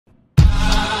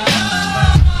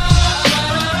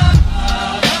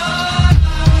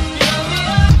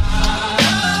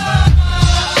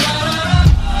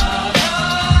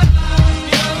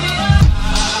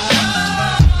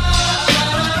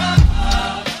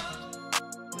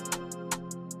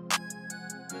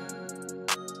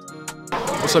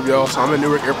What's up, y'all? So I'm at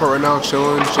Newark Airport right now,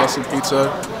 chilling, just some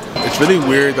pizza. It's really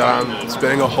weird that I'm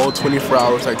spending a whole 24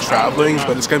 hours like traveling,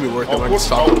 but it's gonna be worth it when I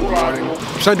stop in the morning.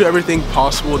 I'm trying to do everything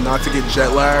possible not to get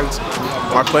jet lagged.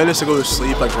 My plan is to go to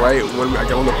sleep like right when I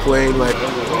get on the plane. Like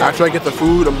after I get the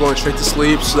food, I'm going straight to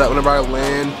sleep so that whenever I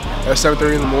land at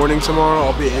 7:30 in the morning tomorrow,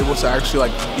 I'll be able to actually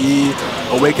like be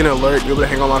awake and alert, be able to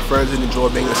hang out with my friends and enjoy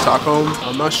being in Stockholm.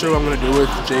 I'm not sure what I'm gonna do with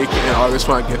Jake and August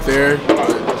when I get there,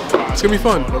 but it's gonna be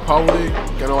fun. We're probably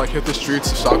gonna like hit the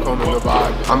streets of Stockholm and the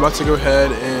vibe. I'm about to go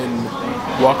ahead and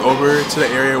walk over to the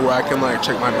area where I can like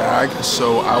check my bag,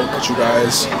 so I'll catch you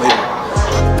guys later.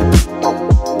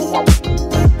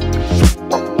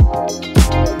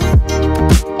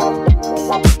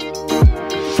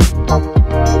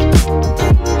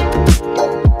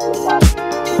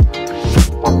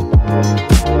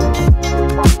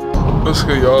 What's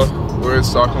good, y'all? We're in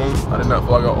Stockholm. I did not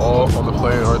vlog at all on the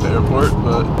plane or at the airport,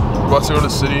 but we're about to go to the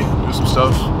city, do some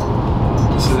stuff.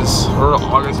 We're at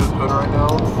August's hood right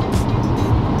now.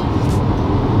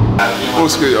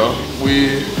 What's good, y'all?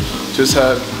 We just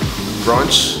had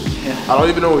brunch. Yeah. I don't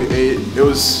even know what we ate. It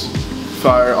was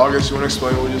fire. August, you want to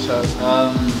explain what we just had?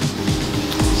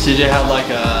 CJ had like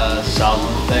a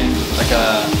salmon thing.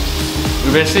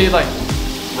 We basically like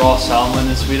raw salmon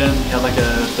in Sweden. He had like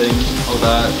a thing of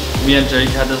that. Me and Jake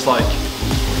had this like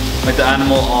the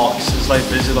animal ox. It's like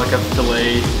basically like a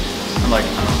fillet. And like, I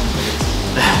don't know.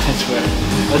 That's weird.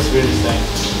 That's the weirdest thing.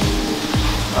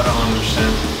 I don't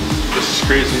understand. This is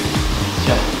crazy.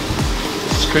 Yeah.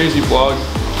 This is crazy, vlog.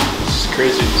 This is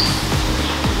crazy.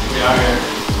 We are here.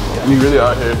 We really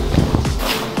are here.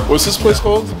 What's this place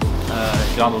called?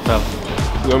 Grand Hotel.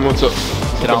 Grand Hotel.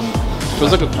 Grand.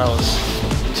 Feels like a palace.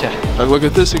 Yeah. Like, look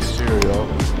at this exterior, y'all.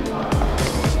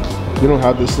 We don't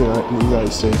have this in the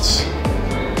United States.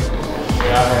 We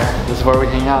are here. This is where we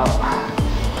hang out.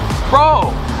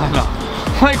 Bro! I know.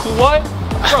 Like what?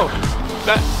 Bro,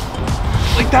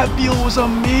 that view was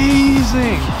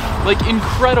amazing. Like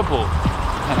incredible.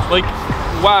 Like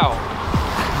wow.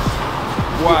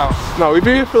 Wow. No, we've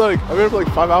been here for like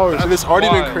 5 hours and it's already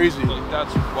been crazy. Like,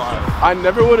 that's wild. I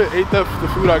never would have ate the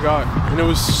food I got, and it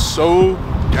was so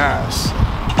gas.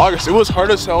 August, it was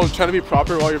hard as hell trying to be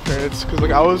proper while your parents, because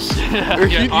like I was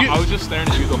I was just staring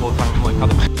at you the whole time. I'm like, how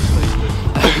the f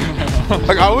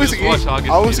like I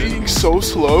was eating so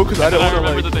slow because I didn't want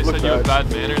to like that they said you had bad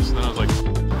manners, and then I was like,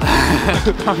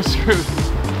 I'm screwed.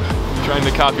 Trying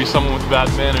to copy someone with bad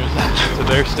manners to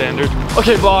their standard.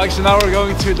 Okay, vlog, so now we're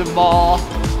going to the mall.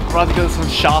 We're about to go to some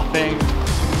shopping.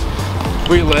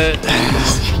 We lit.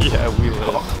 Yeah, we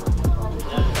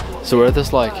lit. So we're at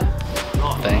this like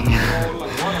thing,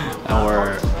 and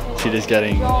we're just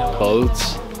getting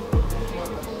clothes,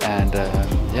 and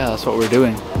yeah, that's what we're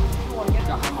doing.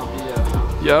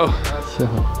 Yo. So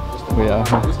we are.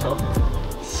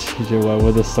 CJ, what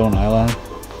with the Stone Island?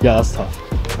 Yeah, that's tough.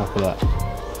 Rock with that.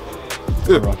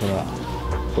 Rock with that.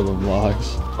 For the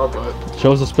vlogs.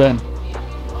 Show us a spin.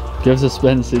 Give us a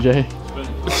spin, CJ.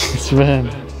 Spin.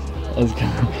 Let's go.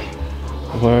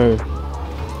 Word.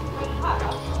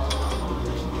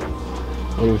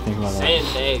 What do we think about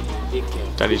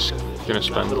that? Daddy's gonna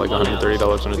spend like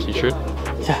 $130 on a t-shirt.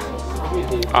 Yeah.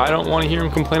 I don't want to hear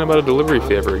him complain about a delivery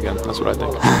fee ever again. That's what I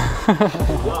think.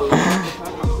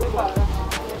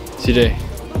 CJ,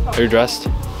 are you dressed?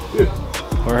 Yeah.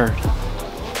 Word.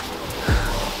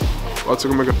 About to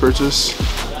go make a purchase.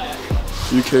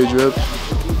 UK drip.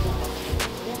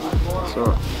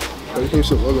 So, you can use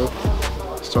the logo.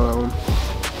 Start that one.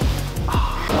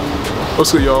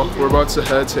 What's good, y'all? We're about to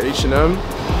head to H&M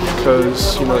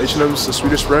because, you know, H&M's the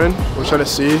Swedish brand. We're trying to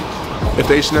see if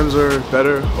the H&M's are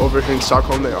better over here in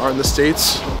Stockholm than they are in the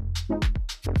States.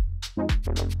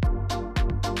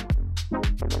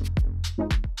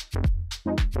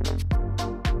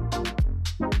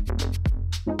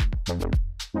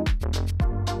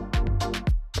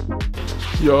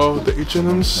 Yo, the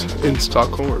H&M's in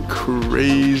Stockholm are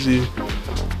crazy.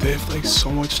 They have like so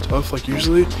much stuff. Like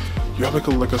usually you have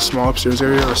like a small upstairs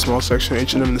area or a small section of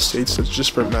H&M in the States that's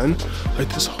just for men. Like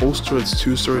this whole store is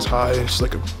 2 stories high. It's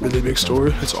like a really big store.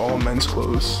 It's all men's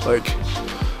clothes. Like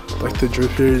the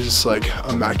drip here is just like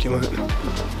immaculate.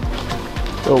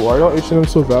 Yo, why are H&M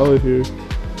so valid here?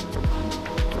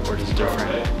 We're just different.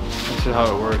 That's just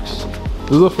how it works.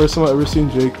 This is the first time I've ever seen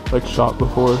Jake like shop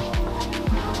before.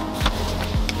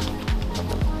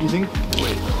 You think?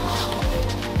 Wait.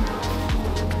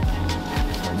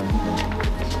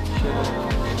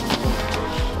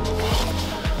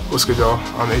 What's good, y'all?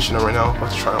 I'm H&M right now.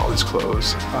 About to try on all these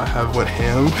clothes. I have went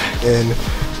ham and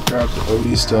grabbed all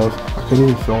these stuff. I couldn't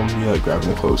even film me like grabbing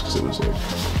the clothes because it was like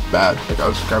bad. Like I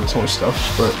was grabbing so much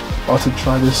stuff, but I'll have to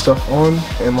try this stuff on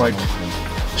and like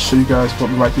show you guys what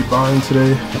we might be buying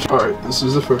today. Alright, this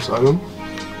is the first item.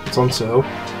 It's on sale.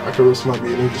 After this might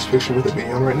be an English picture with it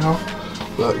being on right now.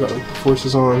 But I got like the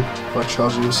forces on, my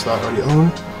trousers that I already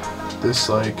own. This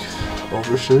like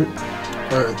overshirt.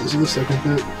 Alright, this is the second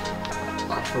bit.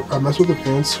 I messed with the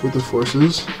pants with the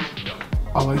forces.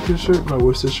 I like this shirt, but I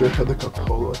wish this shirt had like a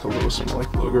polo, like a little small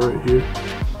like logo right here.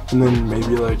 And then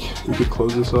maybe like you could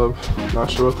close this up. Not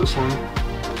sure what this one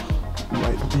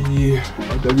might be.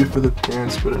 A W for the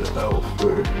pants, but an L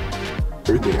for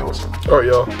everything else. Alright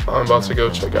y'all, I'm about to go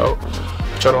check out.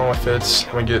 Check out all my fits.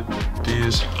 I'm gonna get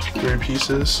these 3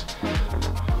 pieces.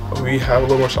 We have a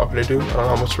little more shopping to do. I don't know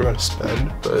how much we're gonna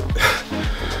spend, but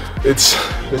it's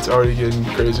already getting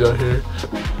crazy out here.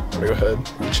 I'm gonna go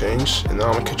ahead and change, and then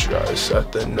I'm gonna catch you guys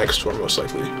at the next store most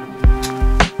likely.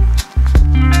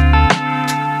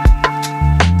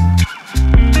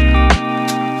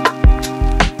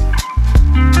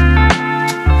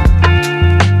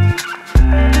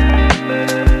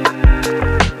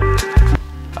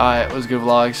 Alright, it was good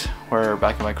vlogs. We're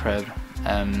back in my crib.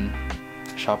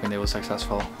 Shopping day was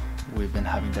successful. We've been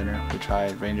having dinner. We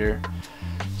tried reindeer.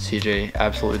 CJ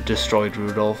absolutely destroyed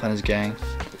Rudolph and his gang.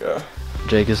 Yeah.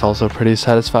 Jake is also pretty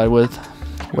satisfied with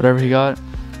whatever he got.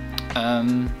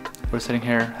 We're sitting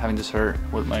here having dessert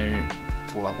with my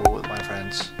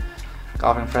friends,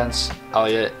 golfing friends,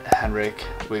 Elliot, Henrik,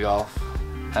 we golf.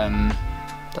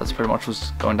 That's pretty much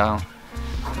what's going down.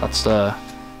 That's the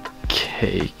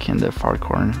cake in the far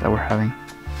corner that we're having.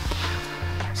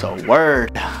 So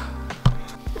word.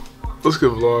 Let's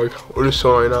get a vlog. We're just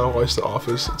chilling right now. Watch The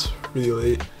Office. It's really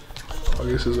late.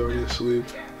 August is already asleep.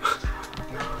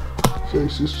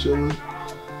 Jake's just chilling.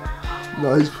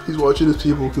 Nah, he's watching his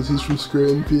people because he's from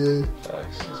Scranton, PA.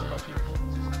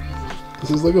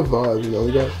 This is like a vibe, you know.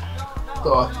 We got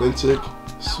the authentic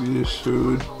Swedish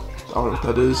food. I don't know what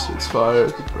that is. It's fire.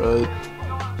 The bread,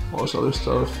 all this other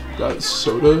stuff. That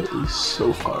soda is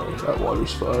so fire. That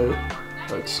water's fire.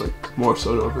 That's like more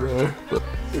soda over there. But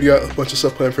we got a bunch of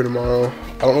stuff planned for tomorrow.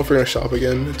 I don't know if we're gonna shop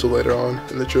again until later on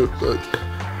in the trip, but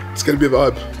it's gonna be a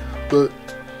vibe. But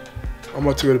I'm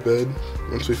about to go to bed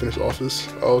once we finish Office.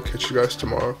 I'll catch you guys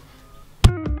tomorrow.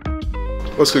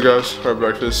 What's good, guys? Our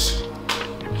breakfast,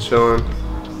 chilling.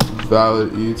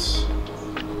 Valid eats.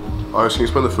 Alright, so can you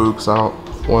explain the food because I don't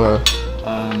want to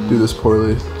do this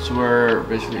poorly. So we're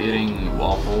basically eating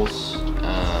waffles.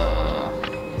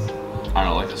 I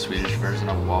don't know, like the Swedish version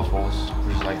of waffles,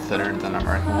 which is like thinner than the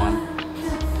American one.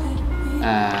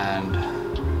 And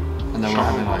then we're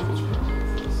having like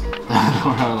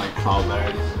we're having like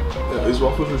cranberries. Yeah, these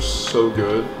waffles are so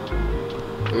good.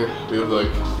 We have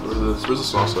like, where's the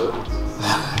sauce at?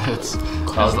 it's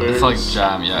like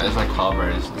jam, yeah, it's like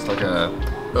cranberries. It's like a...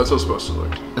 That's what it's supposed to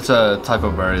look. It's a type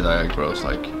of berry that grows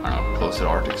like, I don't know, close to the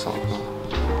Arctic South.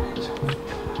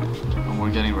 And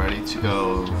we're getting ready to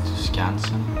go to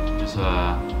Skansen. It's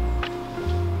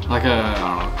like a, I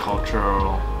don't know,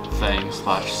 cultural thing /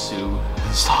 zoo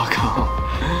in Stockholm.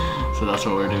 So that's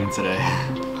what we're doing today.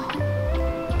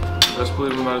 Best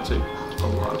believe we might take a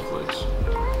lot of flights.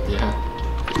 Yeah.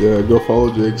 Yeah, go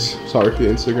follow Jake's photography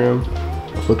Instagram.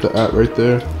 I'll put the @ right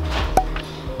there.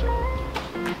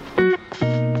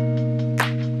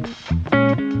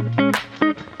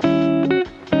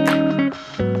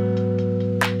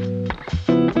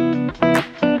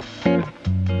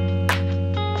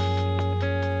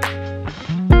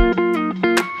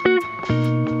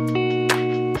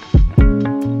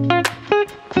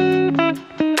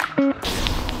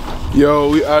 Yo,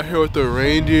 we out here with the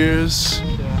reindeers,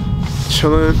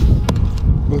 chilling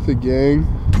with the gang.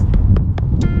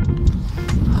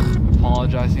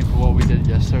 Apologizing for what we did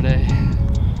yesterday.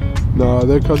 Nah,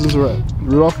 their cousins were.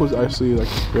 Rudolph was actually like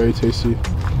very tasty.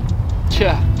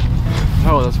 Yeah.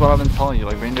 No, that's what I've been telling you.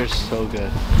 Like reindeer's so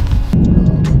good.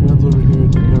 My man's over here,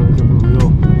 they're never real,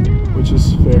 which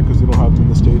is fair because they don't have them in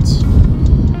the States.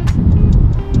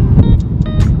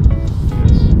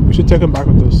 We should take them back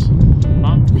with us.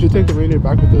 Huh? We should take the reindeer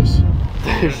back with us.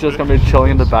 He's just gonna be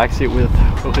chilling in the backseat with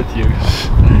you.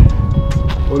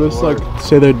 We'll just like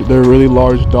say they're really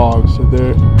large dogs, so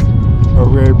they're a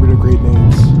rare breed of great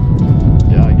names.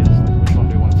 Yeah, I guess. Like, which one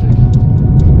do you want to take?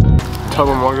 Tell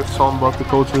them, Marcus, tell them about the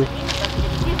culture.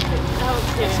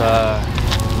 It's a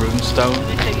runestone.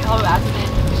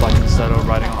 It's like instead of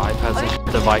riding on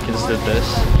iPads, the Vikings did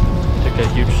this. Took a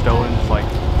huge stone and just like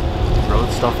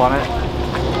wrote stuff on it.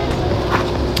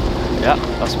 Yeah,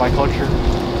 that's my culture.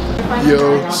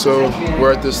 Yo, so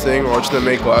we're at this thing watching them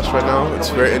make glass right now. It's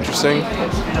very interesting.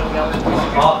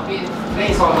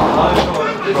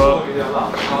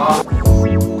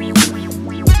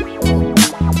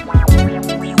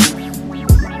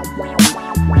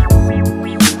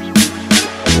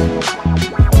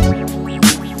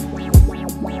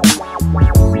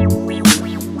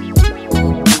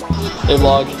 Hey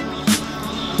vlog.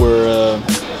 We're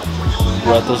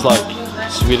at this like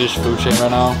Swedish food chain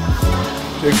right now.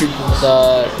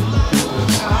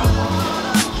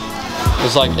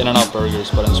 It's like In-N-Out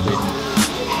burgers, but in Sweden.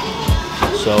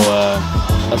 So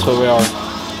that's where we are.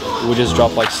 We just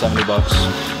dropped like 70 bucks.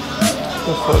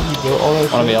 The fuck you built all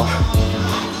that on a meal.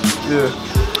 Yeah.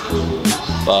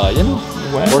 But you know,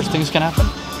 worse things can happen.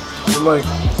 Like,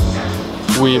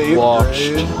 we've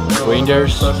watched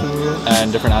reindeers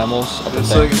and different animals up the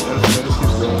thing.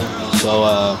 So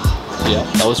yeah,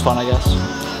 that was fun, I guess.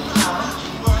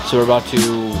 So we're about to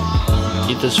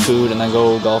eat this food and then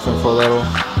go golfing for a little.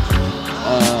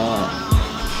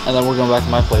 And then we're going back to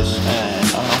my place and I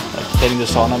don't know, like hitting the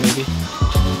sauna maybe.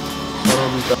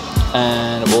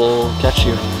 And we'll catch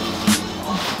you.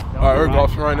 Alright, we're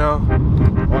golfing right now.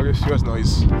 August, you guys know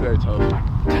he's very tough.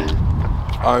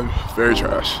 I'm very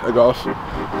trash at golf.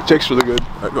 Jake's really good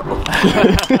at golf.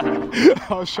 I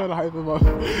was trying to hype him up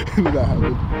and that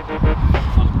happened.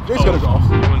 Jake's good at golf.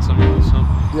 You want some?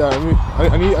 Yeah, I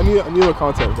mean, I need a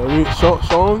content. I mean, show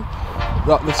him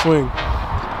the swing.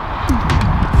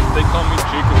 They call me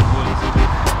Jacob Woods.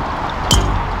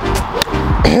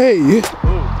 Hey!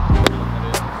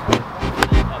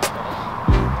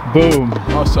 Boom.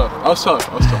 That was tough. That was tough.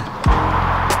 That was tough.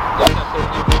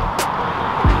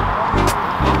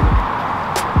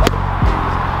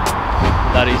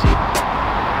 That easy.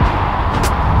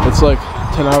 It's like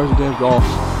 10 hours a day of golf.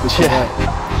 Yeah.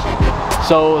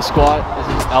 So squat, this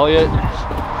is Elliot.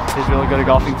 He's really good at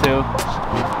golfing too.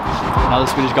 Another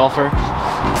Swedish golfer.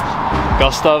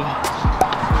 Gustav.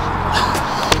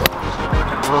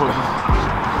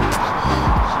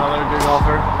 Another good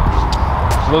golfer.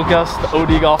 Lucas, the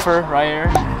OD golfer, right here.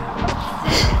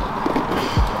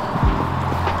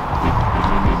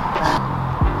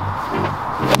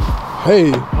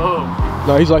 Hey. Oh.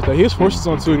 No, he's like that. He has forces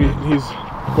on too, and he's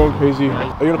going crazy.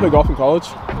 Are you gonna play golf in college?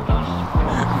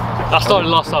 I started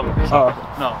last summer. So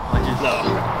no,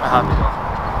 I haven't.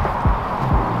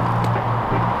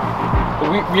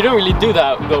 We don't really do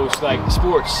that, those like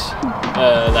sports,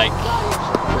 like,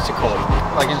 what's it called?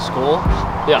 Like in school?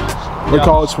 Yeah. Like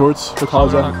college sports? The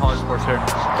college No, college sports here.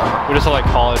 We just have like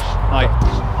college, like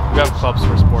we have clubs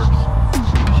for sports.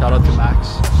 Shout out to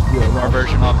Max. Yeah, Our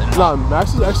version of In-N-Out. Nah,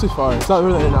 Max is actually fine. It's not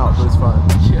really In-N-Out, but it's fine.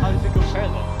 How does it compare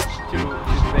then to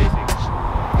basic?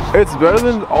 It's better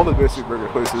than all the basic burger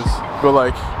places, but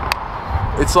like,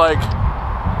 it's like,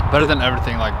 Better than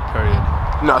everything, like, period.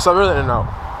 no, it's not better than In-N-Out.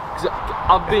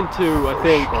 I've been to, I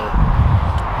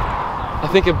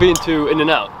think I've been to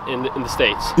In-N-Out in the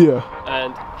States. Yeah,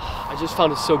 And I just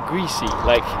found it so greasy,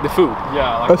 like the food.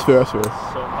 Yeah, like that's fair, that's fair.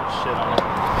 so much shit on it.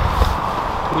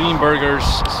 Clean burgers,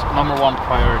 #1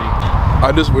 priority.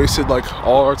 I just wasted like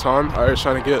all our time. I was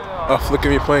trying to get a flick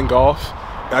of me playing golf.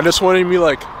 And I just wanted me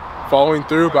like following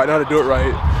through, but I know how to do it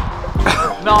right.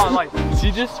 No, like,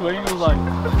 CJ's swing was like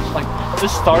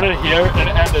this started here and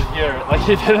it ended here. Like,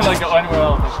 he didn't like go anywhere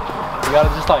else. Like, you gotta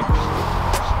just like,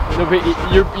 No, but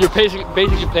you're basically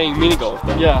playing mini golf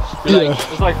then. yeah, Yeah.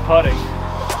 it's like putting.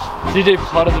 CJ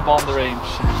putted the ball in the range.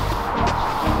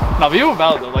 No, but you were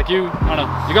valid though. Like, I don't know,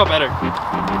 you got better.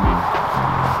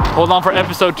 Hold on for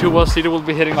episode 2. Well, CJ will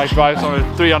be hitting like drives on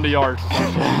 300 yards.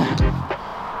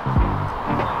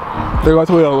 They're going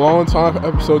to wait a long time for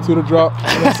episode 2 to drop.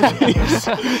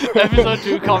 Episode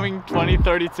 2 coming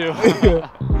 2032.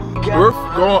 We're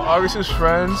going obviously as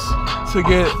friends to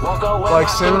get like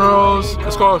cinnamon rolls.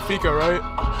 It's called fika, right?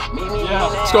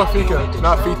 Yeah. It's called fika,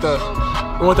 not fita.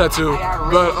 I want that too.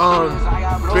 But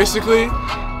basically,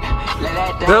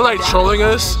 they're like trolling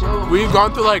us. We've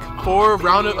gone through like 4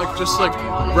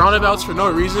 roundabouts for no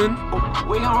reason.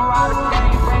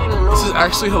 This is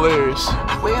actually hilarious.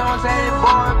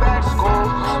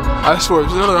 I swear, if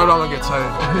there's another round, I'm gonna get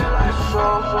tired.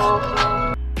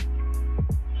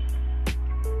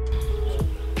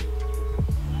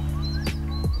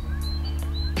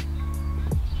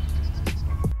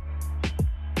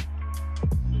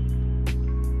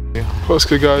 What's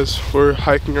good, guys? We're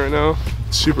hiking right now.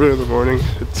 It's super early in the morning.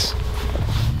 It's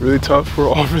really tough. We're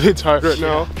all really tired right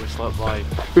now. We slept like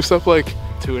We slept like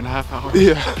 2.5 hours.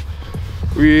 Yeah.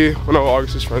 We went out with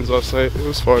August's friends last night. It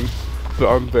was fun, but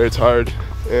I'm very tired.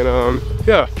 And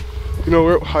yeah, you know,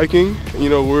 we're hiking. And, you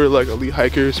know, we're like elite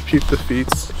hikers. Peep the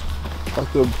feats.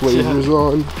 Got the blazers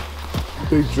on.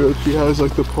 Big Drip, he has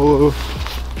like the polo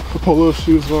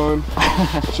shoes on.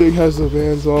 Jake has the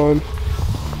Vans on.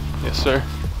 Yes, sir.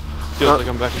 Feels like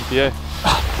I'm back in PA.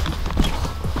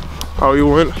 How we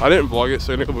went, I didn't vlog it,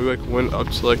 so we like went up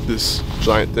to like this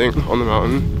giant thing on the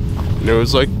mountain. And it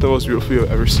was like the most beautiful view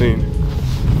I've ever seen.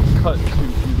 Cut to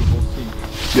beautiful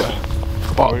scenes. Yeah.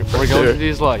 Wow, We're right going there. to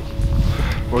these like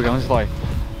we're going to like,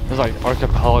 there's like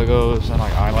archipelagos and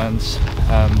like islands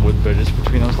with bridges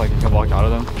between us, like you can walk out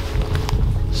of them.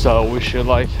 So we should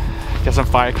like get some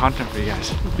fire content for you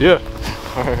guys. Yeah.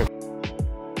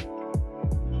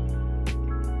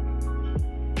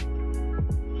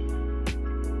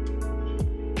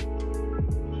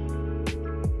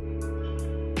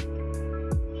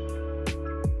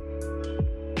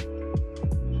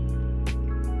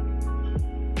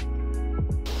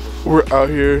 We're out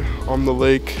here on the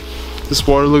lake. This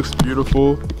water looks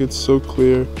beautiful. It's so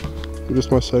clear.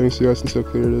 Just my settings so you guys can see how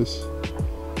clear it is.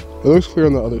 It looks clear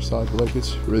on the other side, but like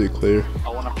it's really clear. I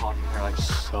want to hop in here like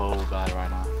so bad right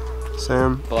now.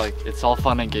 Sam. But like it's all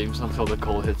fun and games until the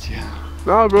cold hits you.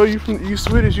 Nah, bro, you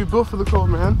Swedish. You built for the cold,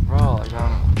 man. Bro, like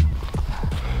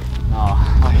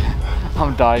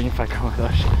I'm dying if I go with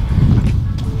that shit.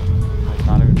 Like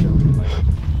not even joking. Like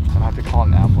I'm gonna have to call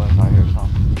an ambulance out here or something.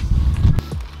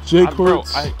 Jay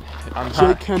Courts. I'm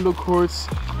Jay Kendall Courts.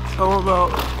 Tell them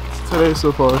about today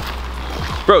so far.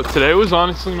 Bro, today was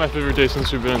honestly my favorite day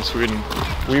since we've been in Sweden.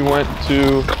 We went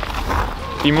to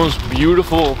the most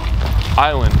beautiful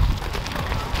island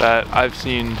that I've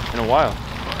seen in a while.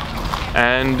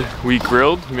 And we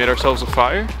grilled, we made ourselves a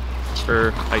fire.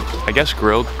 Or I guess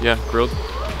grilled, yeah, grilled.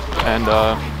 And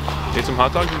ate some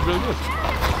hot dogs, it was really good.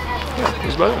 Yeah, it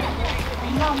was about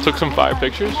it. Took some fire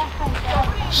pictures.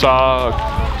 Saw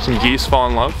some geese fall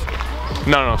in love.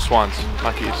 No, swans,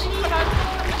 not geese.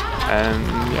 And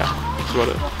yeah, that's about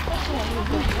it.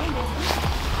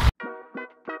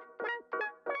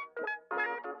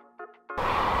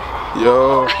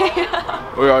 Yo,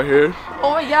 we out here.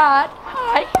 Oh my god,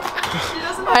 hi.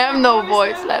 I have no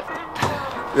voice left.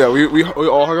 Yeah, we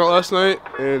all hung out last night,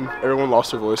 and everyone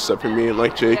lost their voice except for me and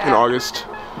like Jake and August.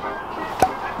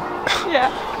 Yeah.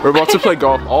 We're about to play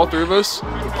golf. All three of us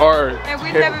are. And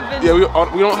we've never been. Yeah,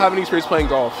 we don't have any experience playing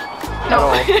golf.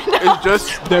 No. No. It's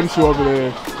just them two over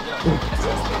there.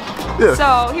 Yeah.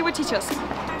 So he would teach us.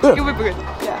 Yeah. It would be good.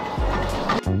 Yeah.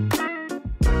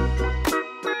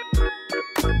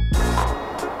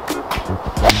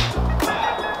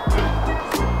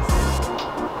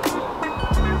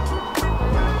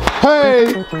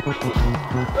 Hey!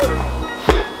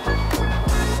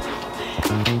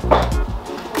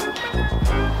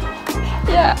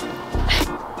 Yeah.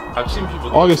 I've seen people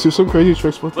do August, do some crazy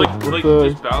tricks with like the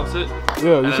just bounce it.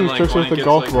 yeah, and do then, some like, tricks when with it the gets,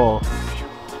 golf like- ball.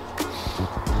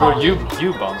 Bro, you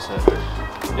bounce it.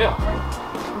 Yeah.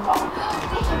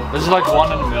 This is like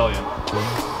 1 in a million.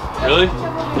 Really?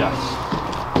 Yes.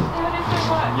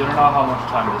 You don't know how much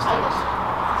time this takes.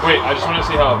 Wait, I just want to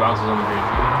see how it bounces on the green.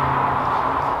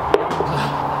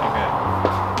 Okay.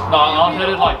 No, I'll hit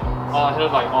it like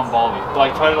on volley.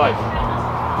 Like try to like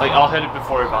I'll hit it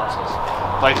before it bounces.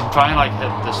 Like try and like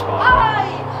hit this spot.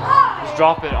 Right? Just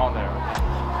drop it on there.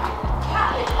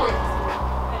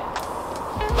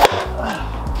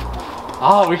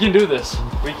 Ah, we can do this.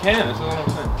 We can, this is what I'm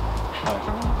saying.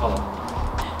 Hold on.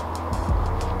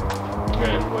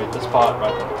 Okay, wait, this spot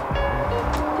right there.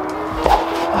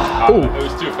 Ooh. It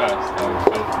was too fast.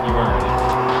 You weren't ready.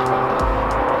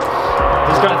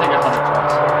 This is gonna take 100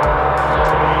 tries.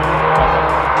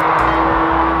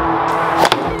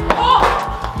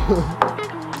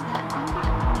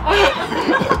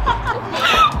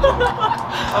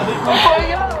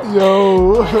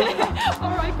 Yo.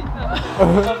 Alright,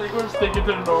 I think we're sticking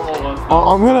to the normal ones.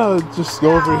 I'm gonna just go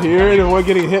over here and avoid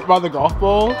getting hit by the golf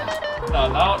ball. No,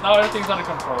 now everything's under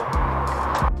control.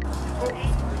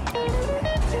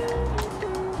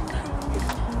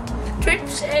 Trip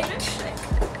shake.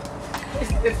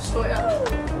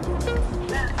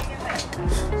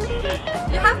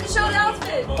 You have to show the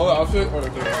outfit. Oh, the outfit? Oh,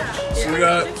 okay. So we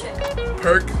got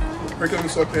Perk in the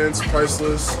sweatpants,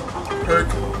 priceless. Perk,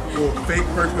 well, fake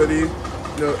Perk hoodie,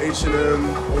 you know, H&M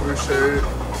overshirt,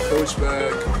 Coach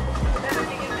bag,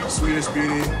 Swedish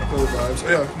beauty, whole vibes. Oh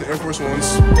yeah, the Air Force Ones.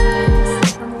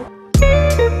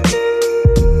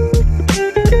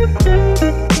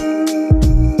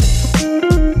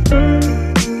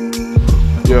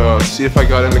 Yo, see if I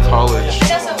got into college.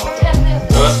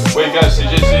 Wait guys,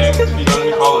 CJ seems to be going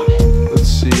to college. Let's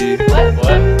see.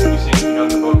 What? You seem to be going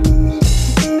to both.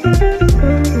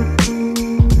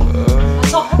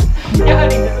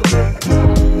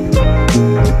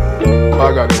 I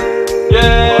got it.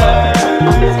 Yay!